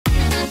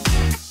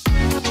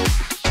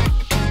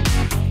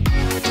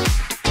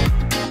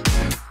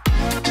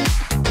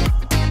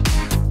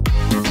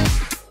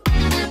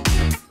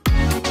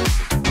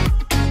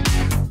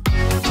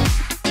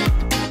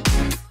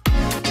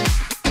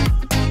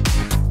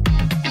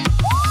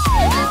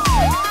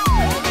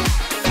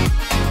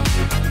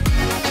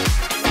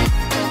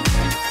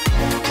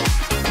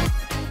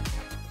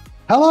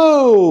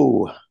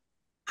Hello!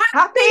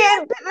 Happy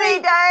Empathy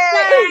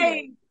Day!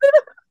 Yay!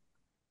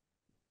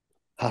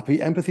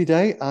 Happy Empathy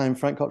Day. I'm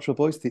Frank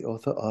Cottrell-Boyce, the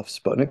author of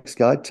Sputnik's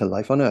Guide to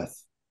Life on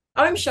Earth.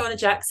 I'm Sharna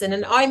Jackson,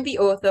 and I'm the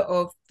author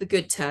of The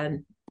Good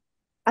Turn.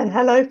 And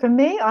hello from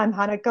me, I'm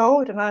Hannah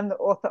Gold, and I'm the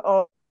author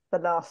of The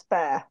Last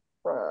Bear.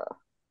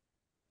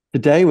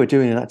 Today, we're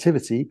doing an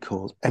activity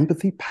called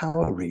Empathy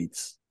Power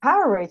Reads.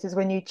 Power Reads is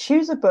when you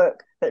choose a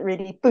book that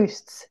really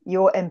boosts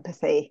your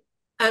empathy.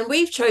 And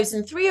we've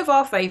chosen 3 of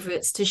our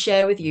favourites to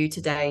share with you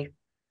today.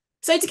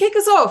 So to kick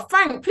us off,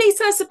 Frank, please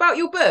tell us about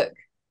your book.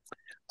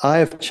 I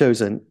have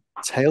chosen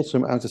Tales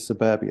from Outer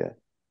Suburbia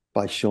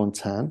by Sean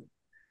Tan,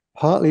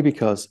 partly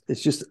because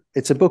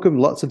it's a book of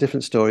lots of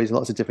different stories,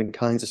 lots of different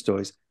kinds of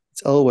stories.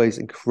 It's always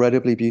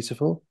incredibly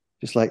beautiful,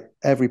 just like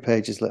every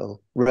page is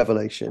little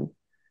revelation.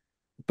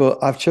 But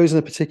I've chosen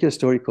a particular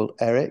story called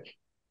Eric,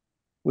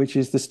 which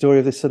is the story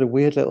of this sort of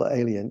weird little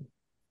alien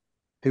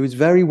who is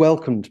very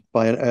welcomed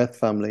by an Earth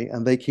family,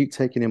 and they keep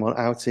taking him on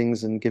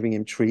outings and giving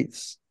him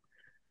treats.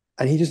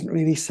 And he doesn't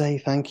really say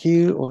thank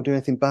you or do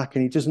anything back,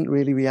 and he doesn't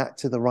really react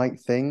to the right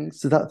thing.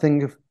 So that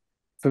thing of,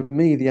 for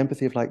me, the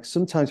empathy of like,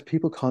 sometimes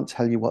people can't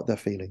tell you what they're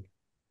feeling.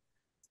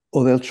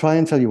 Or they'll try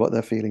and tell you what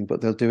they're feeling, but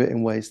they'll do it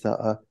in ways that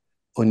are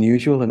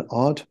unusual and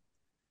odd,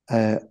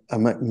 and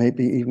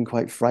maybe even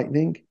quite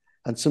frightening.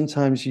 And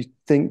sometimes you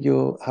think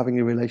you're having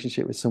a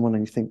relationship with someone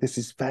and you think, this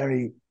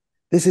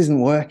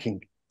isn't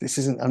working.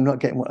 I'm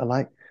not getting what I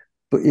like.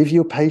 But if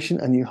you're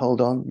patient and you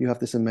hold on, you have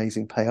this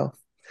amazing payoff.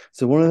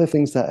 So one of the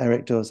things that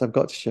Eric does, I've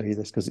got to show you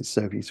this because it's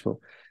so beautiful,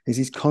 is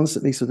he's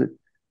constantly sort of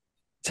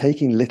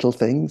taking little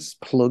things,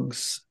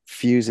 plugs,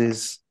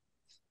 fuses,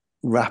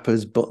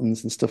 wrappers,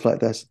 buttons, and stuff like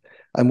this.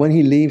 And when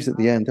he leaves at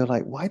the end, they're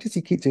like, why does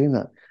he keep doing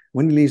that?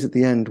 When he leaves at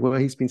the end, where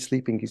he's been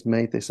sleeping, he's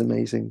made this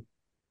amazing.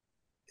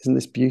 Isn't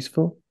this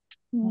beautiful?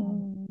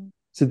 Mm.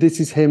 So this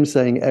is him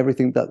saying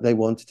everything that they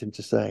wanted him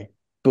to say,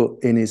 but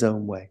in his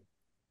own way.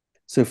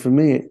 So for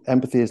me,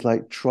 empathy is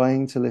like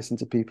trying to listen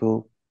to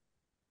people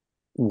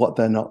what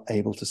they're not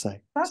able to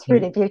say. That's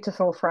really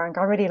beautiful, Frank.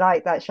 I really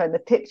like that show. The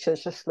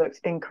pictures just looked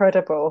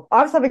incredible.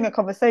 I was having a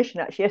conversation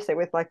actually yesterday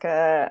with like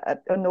a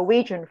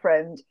Norwegian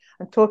friend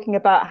and talking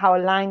about how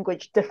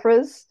language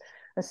differs.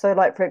 And so,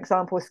 like, for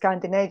example,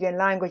 Scandinavian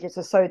languages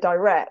are so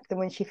direct. And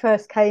when she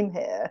first came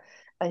here,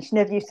 and she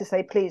never used to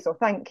say please or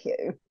thank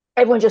you,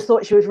 everyone just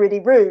thought she was really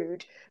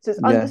rude. So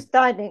it's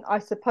understanding, I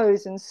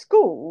suppose, in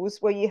schools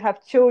where you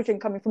have children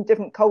coming from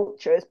different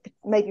cultures,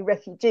 maybe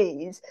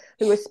refugees,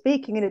 who are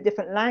speaking in a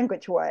different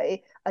language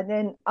way, and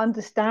then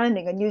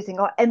understanding and using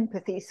our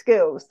empathy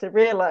skills to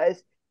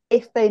realize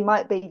if they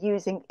might be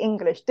using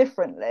English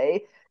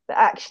differently, that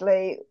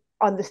actually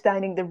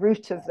understanding the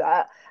root of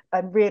that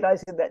and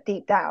realizing that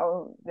deep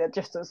down they're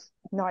just as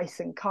nice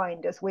and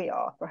kind as we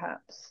are,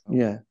 perhaps.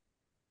 Yeah.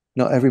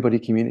 Not everybody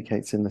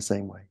communicates in the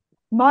same way.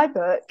 My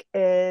book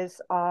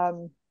is a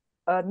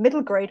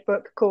middle grade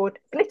book called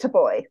Glitter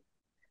Boy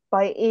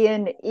by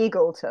Ian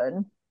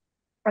Eagleton.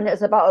 And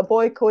it's about a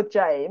boy called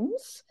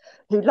James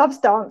who loves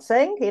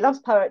dancing, he loves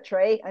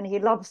poetry, and he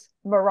loves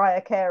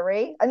Mariah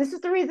Carey. And this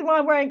is the reason why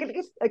I'm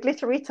wearing a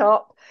glittery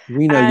top.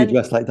 We know you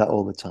dress like that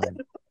all the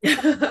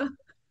time.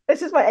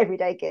 This is my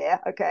everyday gear,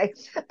 okay?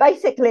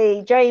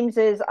 Basically, James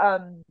is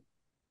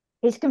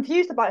he's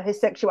confused about his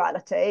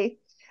sexuality,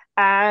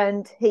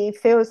 and he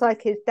feels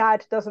like his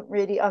dad doesn't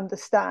really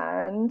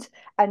understand,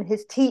 and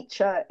his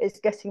teacher is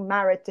getting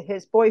married to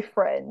his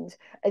boyfriend,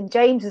 and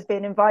James has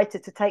been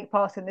invited to take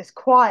part in this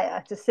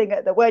choir to sing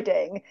at the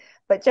wedding,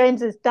 but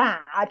James's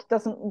dad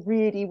doesn't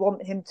really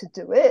want him to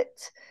do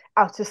it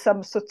out of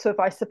some sort of,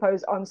 I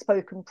suppose,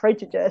 unspoken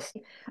prejudice.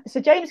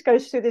 So James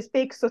goes through this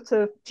big sort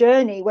of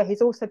journey where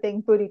he's also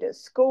being bullied at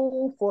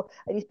school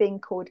and he's being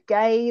called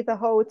gay the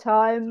whole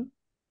time.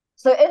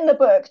 So in the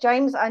book,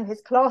 James and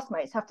his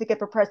classmates have to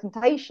give a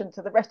presentation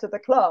to the rest of the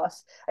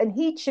class, and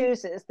he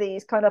chooses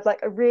these kind of like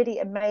a really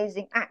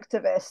amazing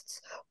activists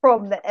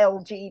from the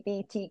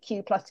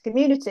LGBTQ plus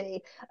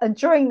community. And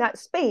during that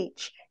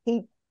speech,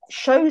 he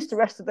shows the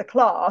rest of the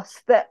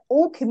class that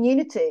all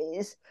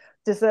communities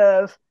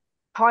deserve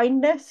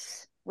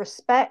kindness,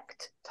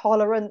 respect,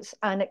 tolerance,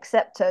 and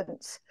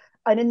acceptance.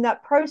 And in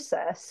that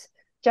process,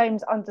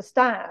 James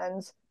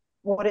understands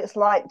what it's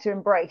like to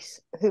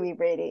embrace who he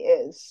really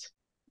is.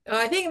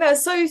 I think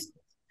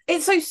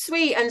it's so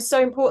sweet and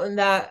so important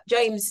that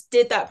James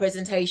did that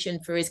presentation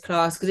for his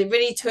class, because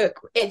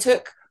it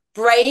took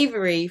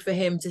bravery for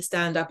him to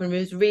stand up and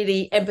was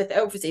really empathetic.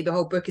 Obviously, the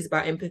whole book is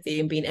about empathy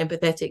and being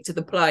empathetic to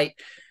the plight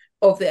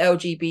of the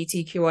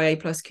LGBTQIA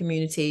plus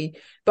community.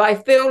 But I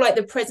feel like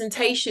the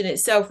presentation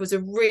itself was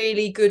a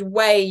really good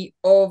way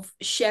of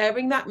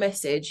sharing that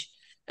message.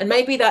 And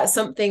maybe that's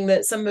something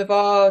that some of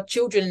our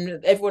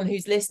children, everyone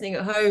who's listening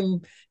at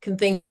home, can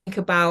think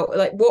about.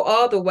 Like, what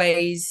are the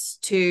ways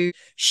to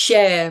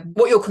share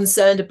what you're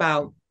concerned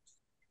about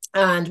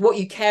and what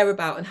you care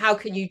about, and how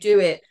can you do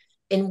it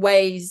in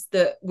ways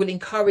that will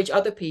encourage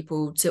other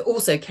people to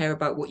also care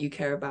about what you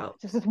care about?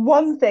 Just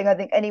one thing I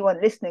think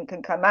anyone listening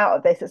can come out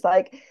of this is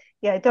like,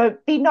 Yeah,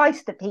 don't be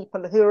nice to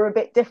people who are a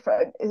bit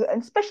different,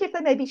 and especially if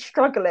they may be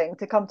struggling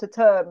to come to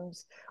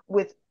terms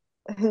with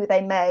who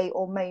they may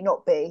or may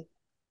not be.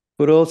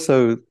 But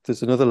also,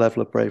 there's another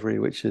level of bravery,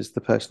 which is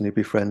the person who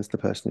befriends the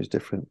person who's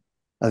different.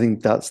 I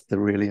think that's the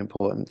really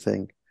important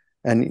thing.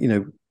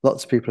 And,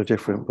 lots of people are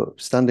different,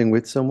 but standing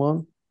with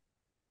someone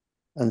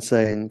and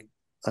saying,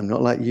 I'm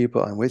not like you,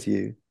 but I'm with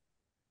you,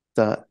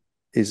 that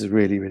is a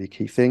really, really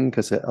key thing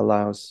because it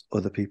allows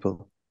other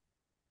people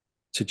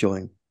to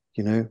join,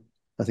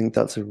 I think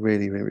that's a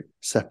really, really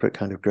separate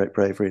kind of great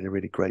bravery and a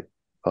really great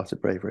part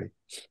of bravery.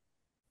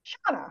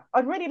 Sharna,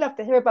 I'd really love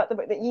to hear about the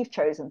book that you've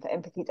chosen for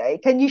Empathy Day.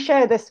 Can you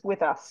share this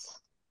with us?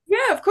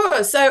 Yeah, of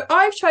course. So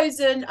I've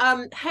chosen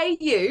Hey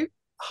You,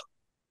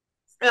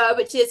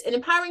 which is an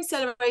empowering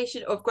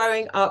celebration of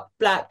growing up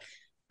Black.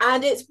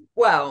 And it's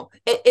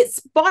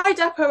by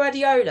Dapo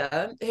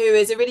Adiola, who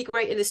is a really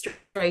great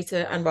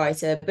illustrator and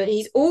writer, but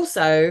he's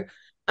also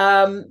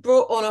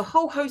brought on a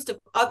whole host of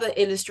other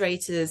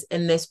illustrators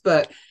in this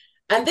book.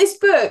 And this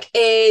book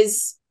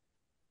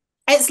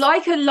it's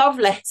like a love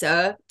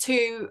letter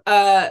to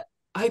I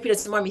hope he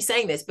doesn't mind me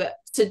saying this, but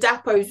to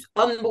Dapo's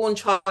unborn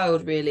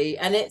child, really.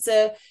 And it's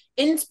a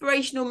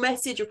inspirational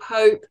message of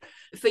hope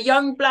for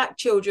young Black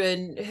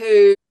children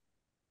who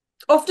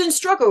often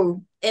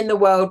struggle in the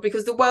world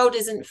because the world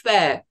isn't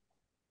fair.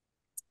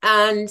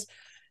 And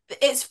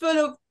it's full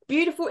of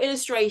beautiful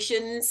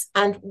illustrations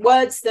and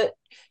words that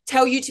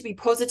tell you to be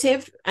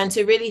positive and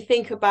to really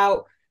think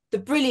about the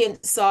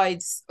brilliant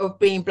sides of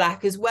being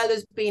Black, as well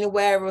as being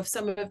aware of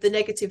some of the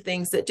negative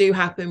things that do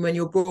happen when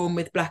you're born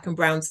with Black and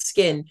brown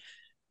skin.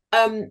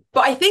 But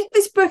I think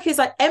this book is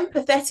like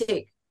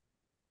empathetic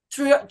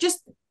through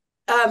just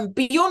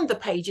beyond the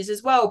pages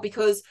as well,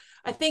 because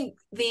I think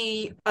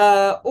the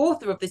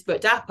author of this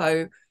book,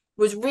 Dapo,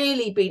 was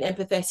really being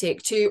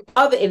empathetic to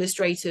other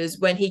illustrators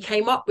when he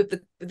came up with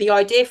the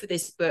idea for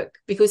this book,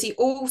 because he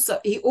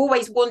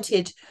always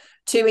wanted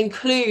to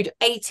include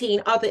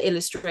 18 other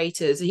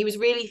illustrators. He was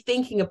really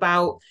thinking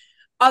about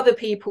other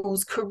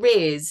people's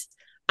careers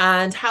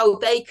and how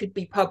they could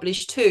be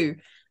published too.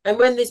 And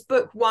when this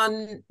book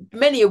won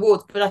many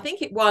awards, but I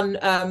think it won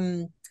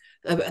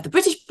the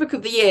British Book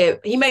of the Year,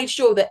 he made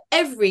sure that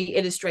every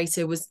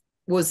illustrator was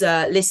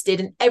listed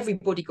and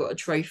everybody got a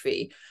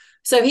trophy.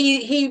 So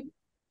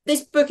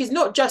this book is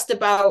not just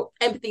about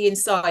empathy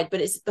inside, but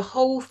it's the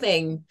whole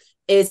thing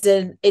is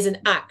an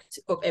act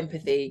of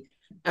empathy,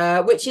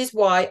 which is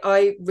why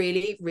I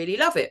really, really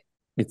love it.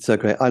 It's so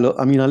great. I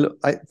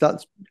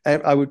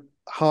would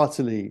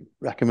heartily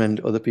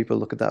recommend other people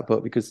look at that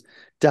book, because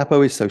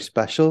Dapo is so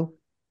special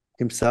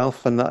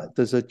himself, and that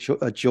there's a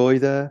joy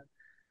there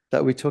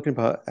that we're talking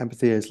about.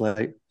 Empathy is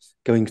like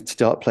going to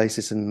dark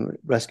places and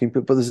rescuing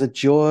people, but there's a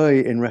joy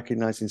in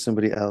recognizing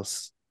somebody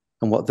else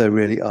and what they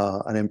really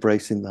are and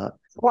embracing that.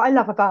 What I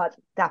love about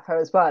Dapo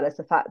as well is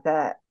the fact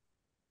that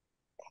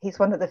he's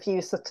one of the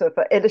few sort of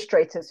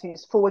illustrators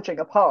who's forging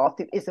a path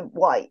who isn't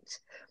white,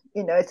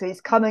 so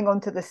he's coming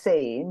onto the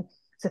scene.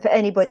 So for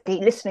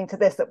anybody listening to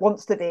this that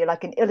wants to be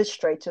like an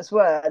illustrator as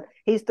well,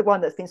 he's the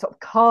one that's been sort of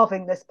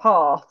carving this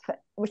path,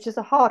 which is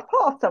a hard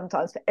path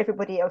sometimes for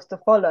everybody else to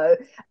follow.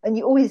 And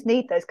you always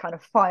need those kind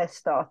of fire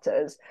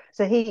starters.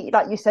 So he,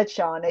 like you said,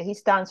 Sharna, he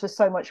stands for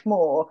so much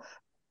more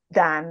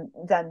than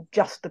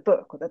just the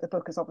book, although the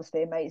book is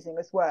obviously amazing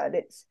as well.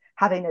 It's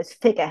having those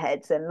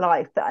figureheads in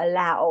life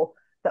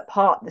that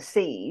part the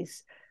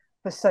seas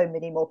for so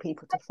many more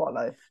people to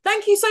follow.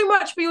 Thank you so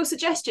much for your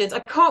suggestions. I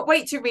can't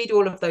wait to read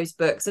all of those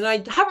books, and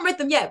I haven't read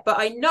them yet, but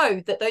I know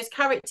that those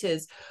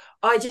characters,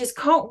 I just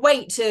can't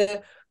wait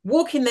to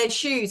walk in their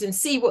shoes and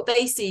see what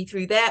they see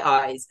through their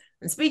eyes.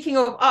 And speaking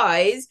of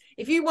eyes,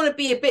 if you want to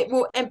be a bit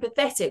more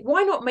empathetic,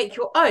 why not make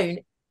your own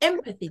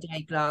Empathy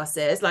Day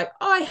glasses like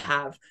I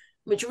have,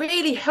 which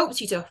really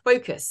helps you to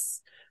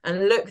focus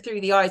and look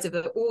through the eyes of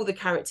all the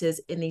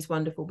characters in these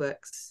wonderful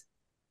books.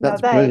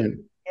 That's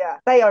brilliant. Yeah,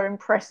 they are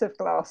impressive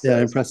glasses. Yeah,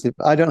 impressive.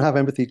 I don't have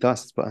empathy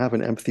glasses, but I have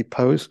an empathy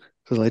pose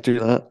because I do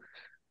that.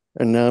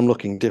 And now I'm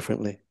looking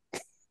differently.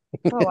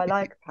 Oh, I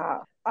like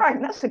that. All right,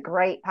 that's a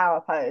great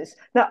power pose.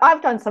 Now,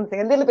 I've done something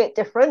a little bit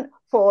different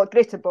for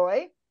Glitter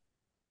Boy.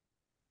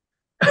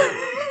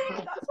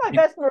 That's my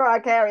best Mariah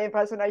Carey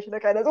impersonation.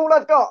 Okay, that's all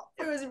I've got.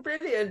 It was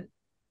brilliant.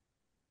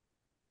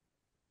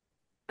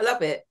 I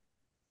love it.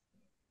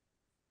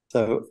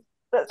 So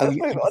I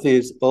think empathy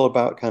is all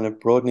about kind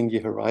of broadening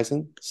your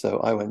horizon. So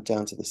I went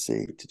down to the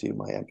sea to do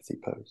my empathy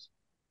pose.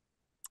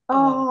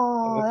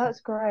 Oh,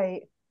 that's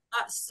great.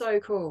 That's so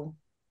cool.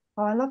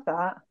 Oh, I love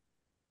that.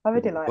 I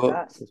really like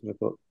that. This is my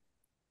book.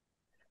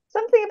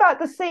 Something about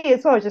the sea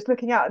as well, just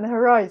looking out on the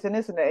horizon,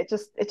 isn't it?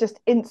 It just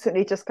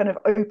instantly just kind of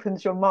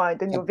opens your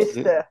mind and your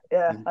vista.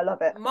 Yeah, I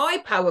love it.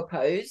 My power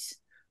pose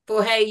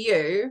for Hey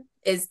You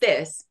is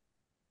this.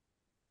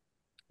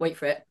 Wait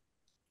for it.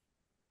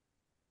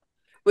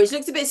 Which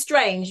looks a bit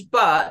strange,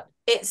 but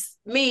it's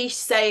me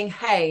saying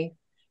hey,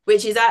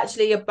 which is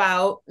actually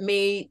about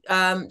me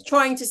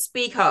trying to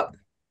speak up.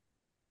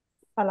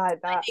 I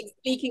like that. I think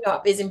speaking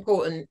up is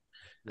important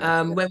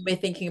when we're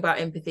thinking about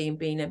empathy and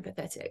being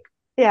empathetic.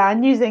 Yeah,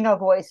 and using our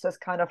voice as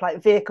kind of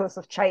like vehicles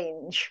of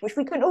change, which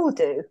we can all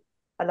do.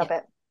 I love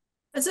it.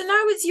 And so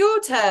now it's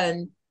your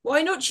turn.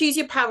 Why not choose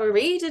your power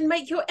read and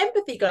make your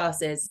empathy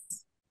glasses?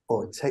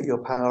 Or take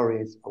your power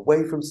reads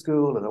away from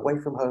school and away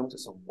from home to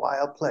some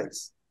wild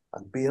place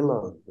and be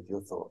alone with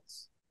your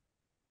thoughts.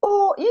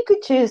 Or you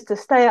could choose to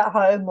stay at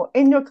home or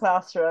in your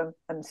classroom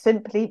and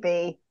simply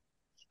be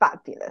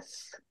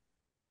fabulous.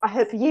 I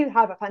hope you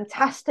have a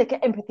fantastic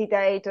empathy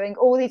day doing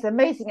all these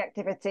amazing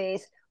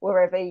activities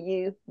wherever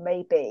you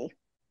may be.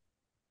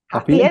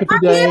 Happy Happy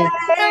Empathy Empathy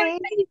Day!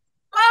 Day!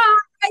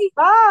 Bye.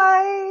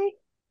 Bye!